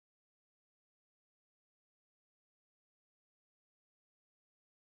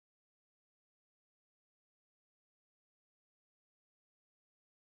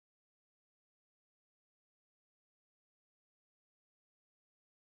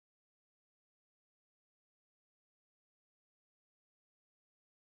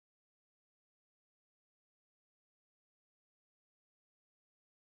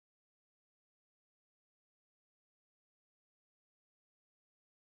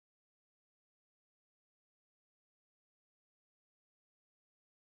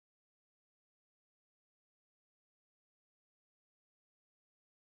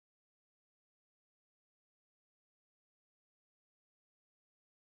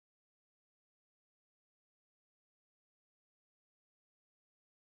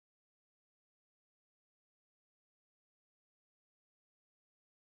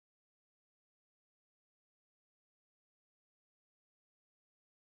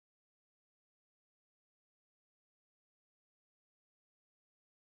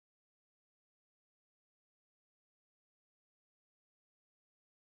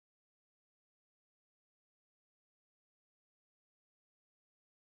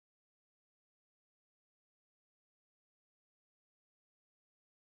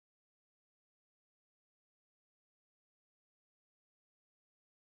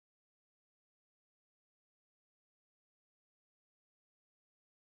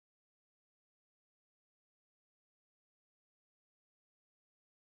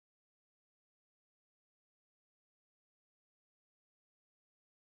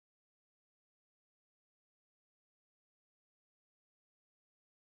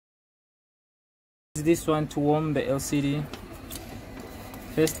this one to warm the LCD.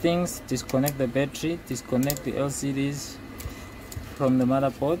 First things, disconnect the battery, disconnect the LCDs from the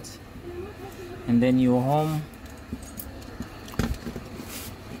motherboard, and then you warm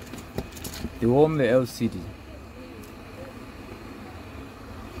the LCD.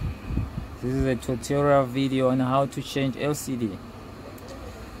 This is a tutorial video on how to change LCD.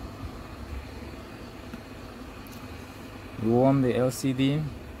 You warm the LCD.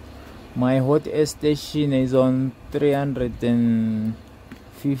 My hot air station is on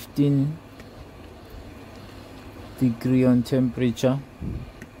 315 degree on temperature.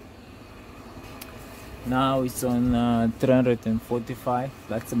 Now it's on 345.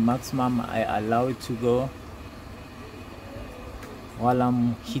 That's the maximum I allow it to go while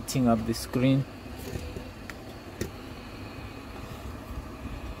I'm heating up the screen.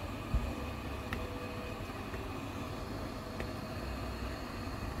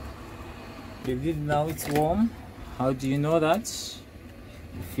 Now it's warm. How do you know that?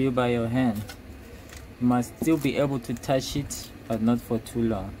 You feel by your hand. You must still be able to touch it, but not for too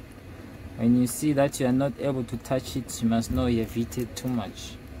long. When you see that you are not able to touch it, you must know you have heated too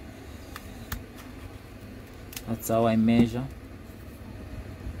much. That's how I measure.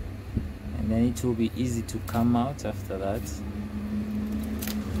 And then it will be easy to come out after that.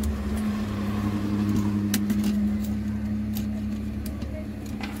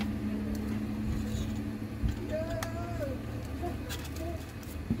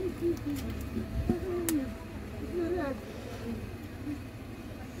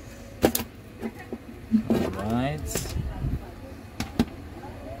 Alright.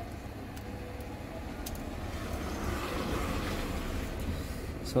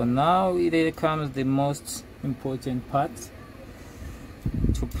 So now there comes the most important part,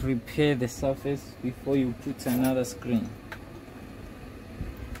 to prepare the surface before you put another screen.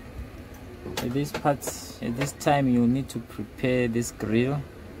 At this time you need to prepare this grill.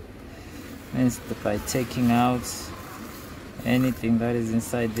 Means by taking out anything that is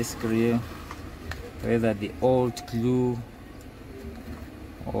inside this grill, whether the old glue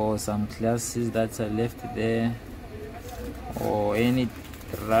or some glasses that are left there, or any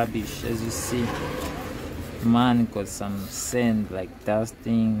rubbish. As you see, man got some sand like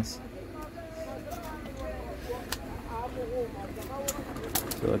dustings.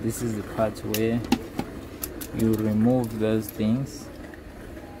 So this is the part where you remove those things.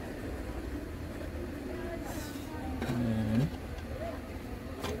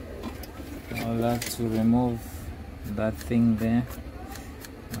 I'll have to remove that thing there.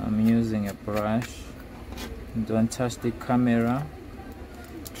 I'm using a brush. Don't touch the camera.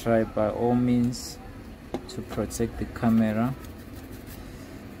 Try by all means to protect the camera.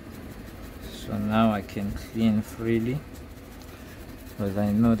 So now I can clean freely, because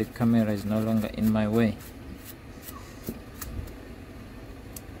I know the camera is no longer in my way.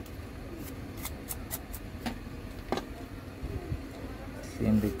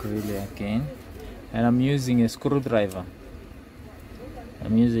 Clean the grill again, and I'm using a screwdriver.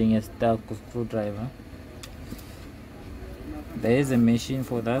 I'm using a stock screwdriver. There is a machine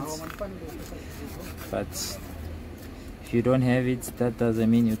for that, but if you don't have it, that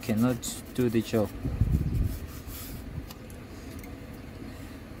doesn't mean you cannot do the job.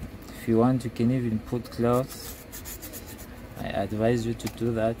 If you want, you can even put cloths. I advise you to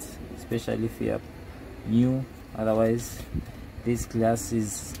do that, especially if you are new. Otherwise, these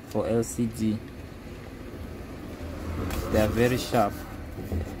glasses for LCD, they are very sharp,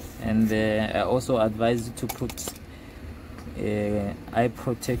 and I also advise you to put eye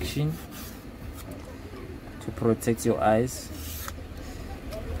protection to protect your eyes.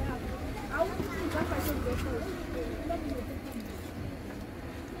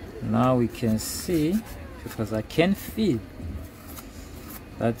 Now we can see, because I can feel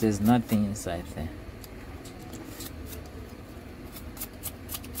that there's nothing inside there.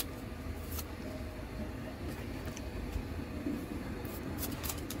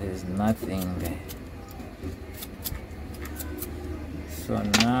 There's nothing there. So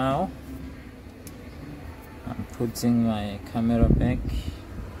now I'm putting my camera back.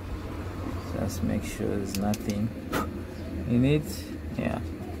 Just make sure there's nothing in it. Yeah,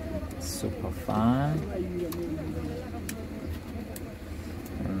 super fine.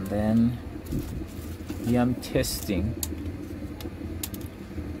 And then here I'm testing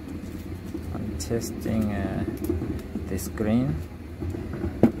the screen.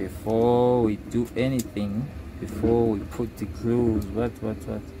 Before we do anything, before we put the glues, let's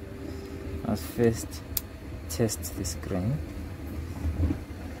first test the screen.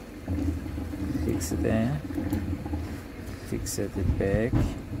 Fix it there, fix it at the back,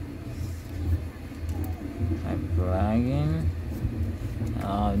 I plug in.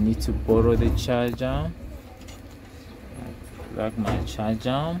 I need to borrow the charger. I plug my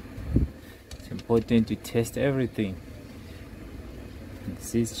charger. It's important to test everything.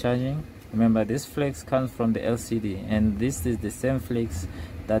 This is charging. Remember, this flex comes from the LCD, and this is the same flex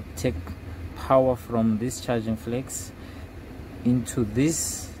that take power from this charging flex into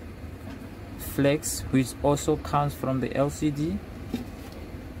this flex, which also comes from the LCD.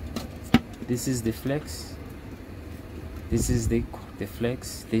 This is the flex, this is the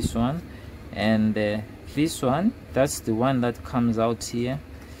flex, this one, and this one, that's the one that comes out here.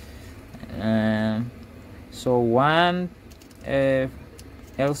 So one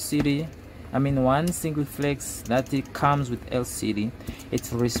LCD, I mean one single flex that it comes with LCD,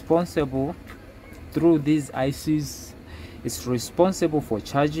 it's responsible through these ICs. It's responsible for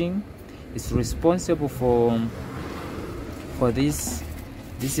charging. It's responsible for this.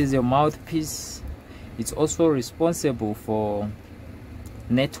 This is your mouthpiece. It's also responsible for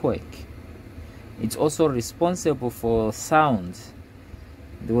network. It's also responsible for sound,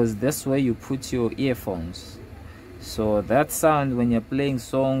 because that's where you put your earphones. So that sound, when you're playing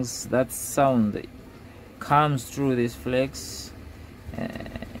songs, that sound comes through this flex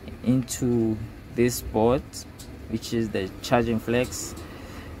into this board, which is the charging flex,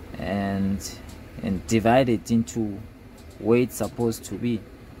 and divide it into where it's supposed to be.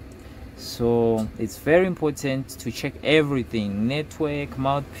 So it's very important to check everything, network,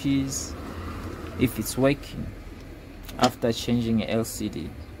 mouthpiece, if it's working after changing LCD.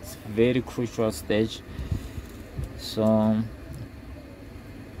 It's a very crucial stage. So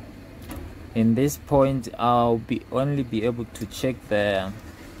in this point, I'll only be able to check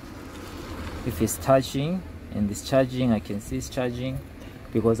if it's charging, and it's charging. I can see it's charging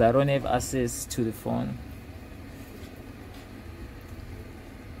because I don't have access to the phone.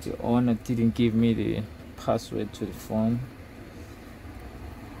 The owner didn't give me the password to the phone.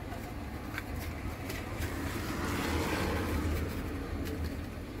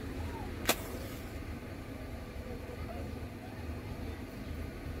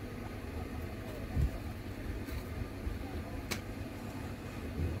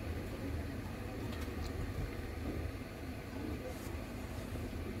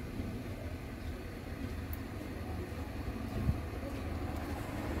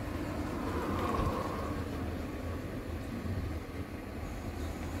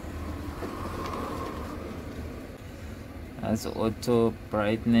 That's auto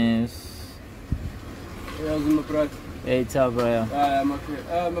brightness. Yeah, my brother. Hey, tell Brian.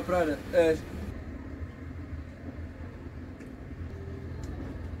 My brother.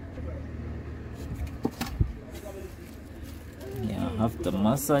 Yeah, after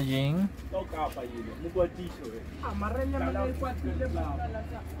massaging,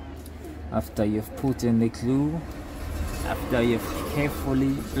 after you've put in the glue, after you've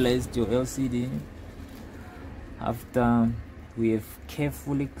carefully placed your LCD, after we have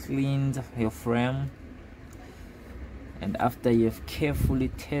carefully cleaned your frame, and after you've carefully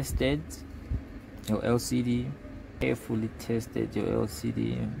tested your LCD,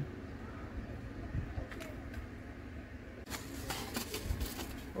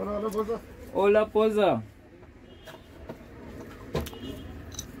 Hola, posa.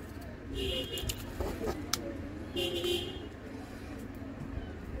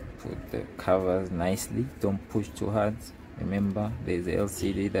 Put the covers nicely, don't push too hard. Remember, there's the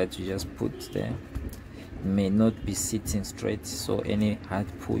LCD that you just put there. It may not be sitting straight, so any hard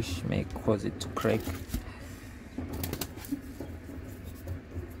push may cause it to crack.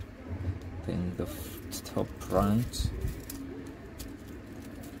 Then the top front.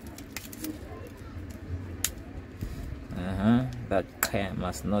 That care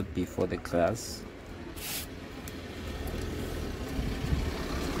must not be for the glass.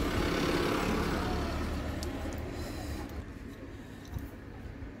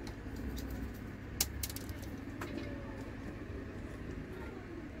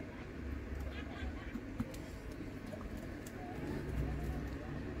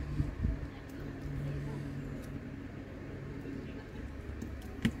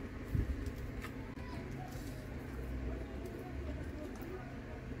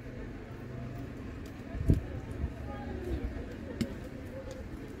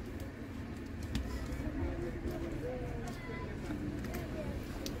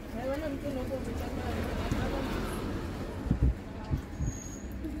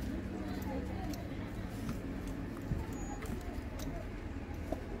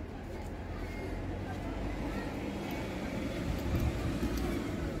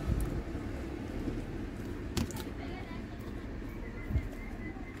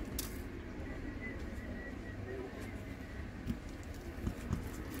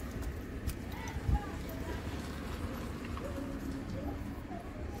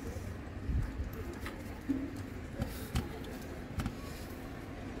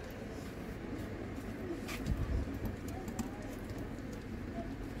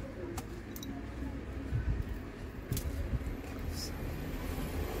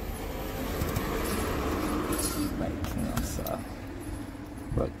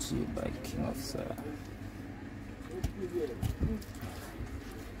 Brought to you by King of Sir.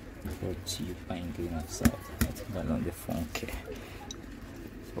 Brought to you by King of South. I think I'm on the phone. Okay.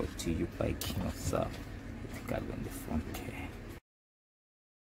 Brought to you by King of South. I think I'm on the phone. Okay.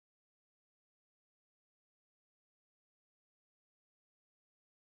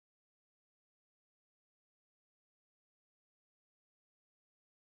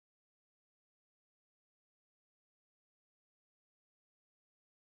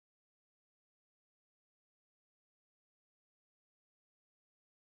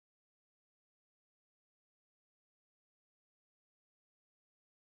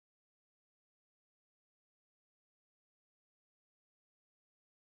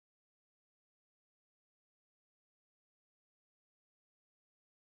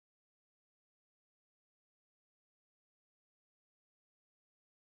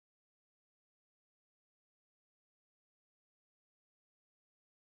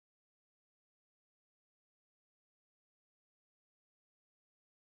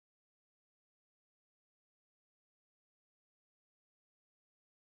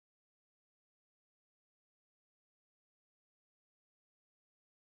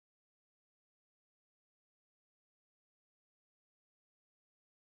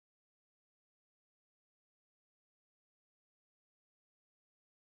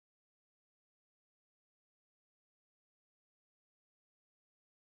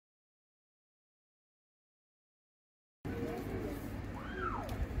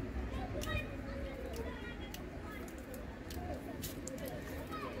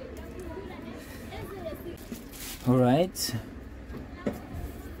 All right.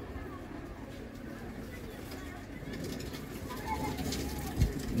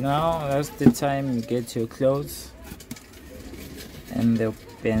 Now that's the time you get your clothes and the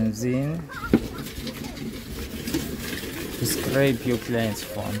benzene to scrape your client's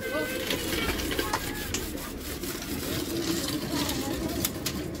phone.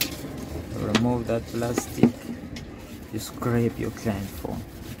 Remove that plastic, you scrape your client phone.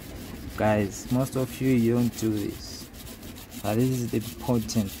 Guys, most of you don't do this, but this is the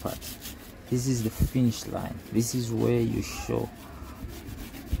important part. This is the finish line. This is where you show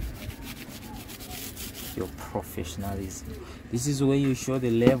your professionalism. This is where you show the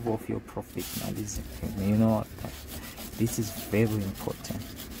level of your professionalism. You know, this is very important.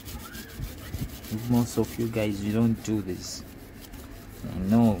 Most of you guys, you don't do this. I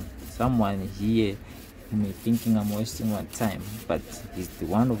know someone here may thinking I'm wasting my time, but he's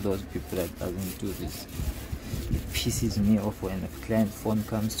one of those people that doesn't do this. It pisses me off when a client phone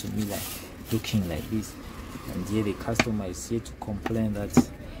comes to me like looking like this, and here the customer is here to complain that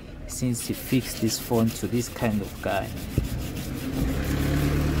since he fixed this phone to this kind of guy,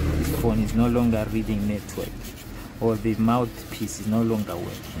 his phone is no longer reading network, or the mouthpiece is no longer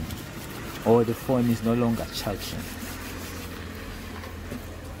working, or the phone is no longer charging.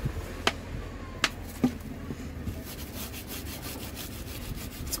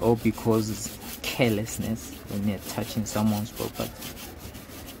 All because it's carelessness when you're touching someone's property.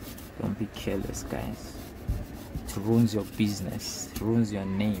 Don't be careless, guys. It ruins your business, it ruins your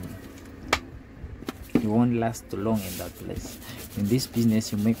name. You won't last long in that place. In this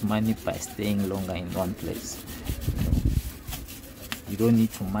business, you make money by staying longer in one place. You don't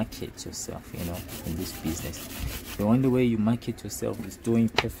need to market yourself, in this business. The only way you market yourself is doing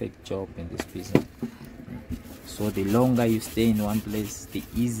perfect job in this business. So the longer you stay in one place, the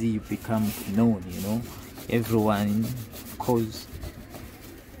easier you become known, Everyone, cause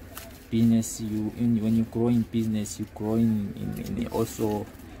business, when you grow in business, you grow also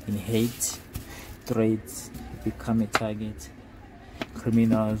in hate, threats, you become a target.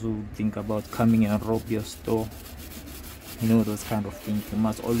 Criminals who think about coming and rob your store, those kind of things. You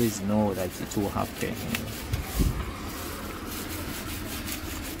must always know that it will happen.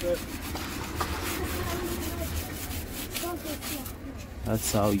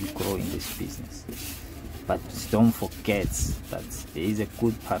 That's how you grow in this business. But don't forget that there is a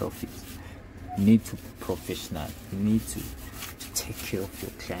good part of it. You need to be professional. You need to take care of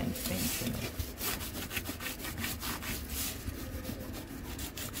your client things.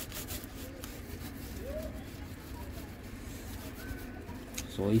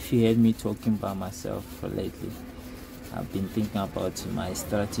 So if you heard me talking by myself lately, I've been thinking about my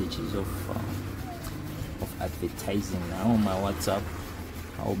strategies of advertising now on my WhatsApp.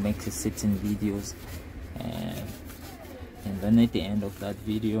 I'll make certain videos, and then at the end of that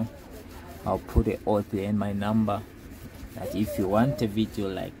video I'll put it out there and my number, that if you want a video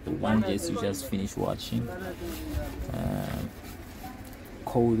like the one you just finished watching,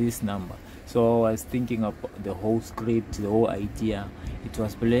 call this number. So I was thinking about the whole script, the whole idea, it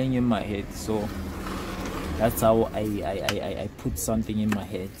was playing in my head. So that's how I put something in my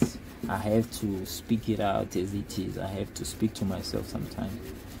head. I have to speak it out as it is. I have to speak to myself sometimes.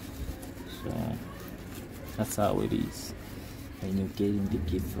 So that's how it is when you're getting the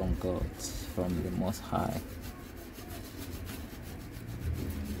gift from God, from the Most High.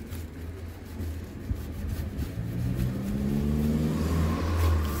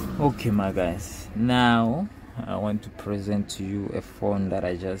 Okay, my guys, now I want to present to you a phone that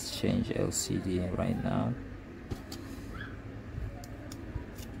I just changed LCD right now.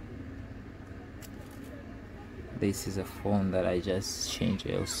 This is a phone that I just changed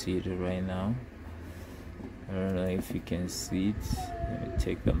LCD right now. I don't know if you can see it. Let me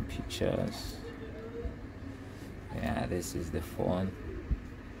take them pictures. Yeah, this is the phone.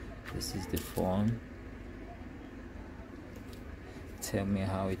 This is the phone. Tell me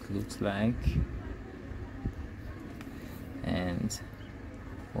how it looks like, and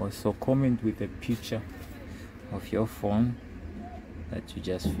also comment with a picture of your phone that you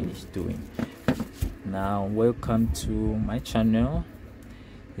just finished doing. Now, welcome to my channel.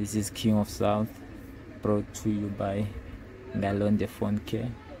 This is King of South, brought to you by Ngalonde Phone Care.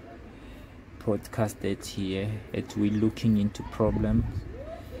 Podcasted here at we looking into problems,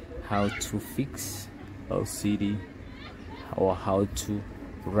 how to fix LCD, or how to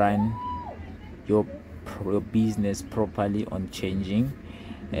run your business properly on changing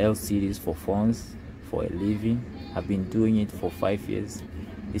LCDs for phones for a living. I've been doing it for 5 years.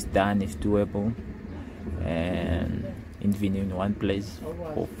 It's done, it's doable, and even in one place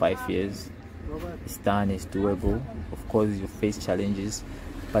for 5 years. It's done, it's doable. Of course, you face challenges,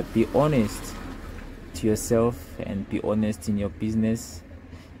 but be honest to yourself and be honest in your business.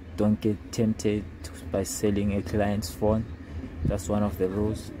 Don't get tempted by selling a client's phone. That's one of the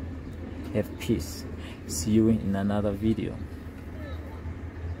rules. Have peace. See you in another video.